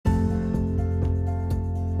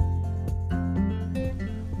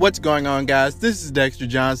What's going on, guys? This is Dexter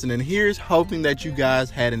Johnson, and here's hoping that you guys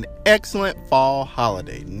had an excellent fall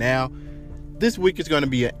holiday. Now, this week is going to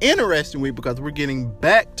be an interesting week because we're getting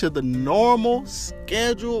back to the normal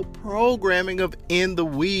scheduled programming of In the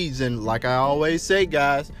Weeds. And like I always say,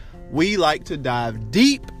 guys, we like to dive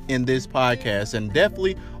deep in this podcast. And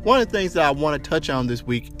definitely one of the things that I want to touch on this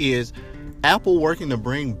week is Apple working to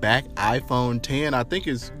bring back iPhone X. I think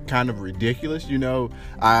it's kind of ridiculous.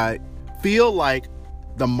 I feel like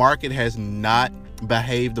the market has not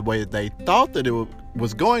behaved the way that they thought that it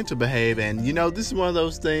was going to behave. And, this is one of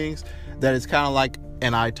those things that is kind of like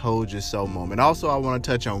an I told you so moment. Also, I want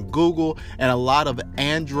to touch on Google and a lot of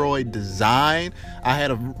Android design. I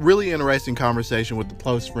had a really interesting conversation with a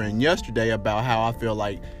close friend yesterday about how I feel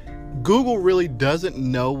like Google really doesn't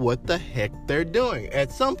know what the heck they're doing.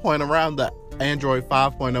 At some point around the Android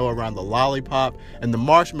 5.0, around the Lollipop and the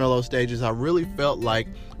Marshmallow stages, I really felt like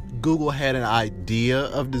Google had an idea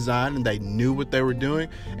of design and they knew what they were doing.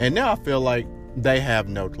 And now I feel like they have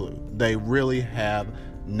no clue. They really have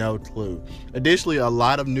no clue. Additionally, a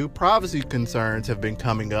lot of new privacy concerns have been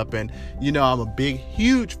coming up. And, I'm a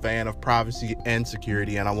huge fan of privacy and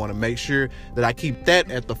security. And I want to make sure that I keep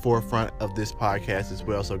that at the forefront of this podcast as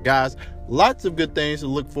well. So, guys, lots of good things to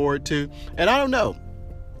look forward to. And I don't know,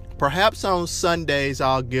 perhaps on Sundays,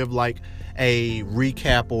 I'll give like a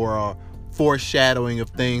recap or a foreshadowing of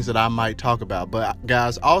things that I might talk about. But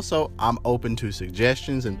guys, also I'm open to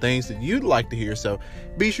suggestions and things that you'd like to hear. So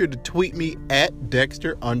be sure to tweet me at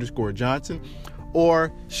Dexter_Johnson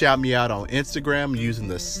or shout me out on Instagram using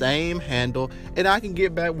the same handle and I can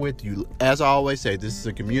get back with you. As I always say, this is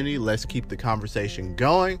a community. Let's keep the conversation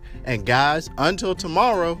going. And guys, until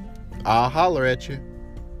tomorrow, I'll holler at you.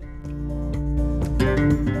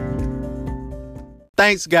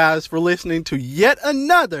 Thanks, guys, for listening to yet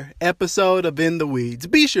another episode of In the Weeds.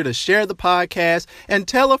 Be sure to share the podcast and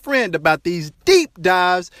tell a friend about these deep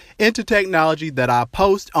dives into technology that I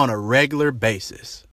post on a regular basis.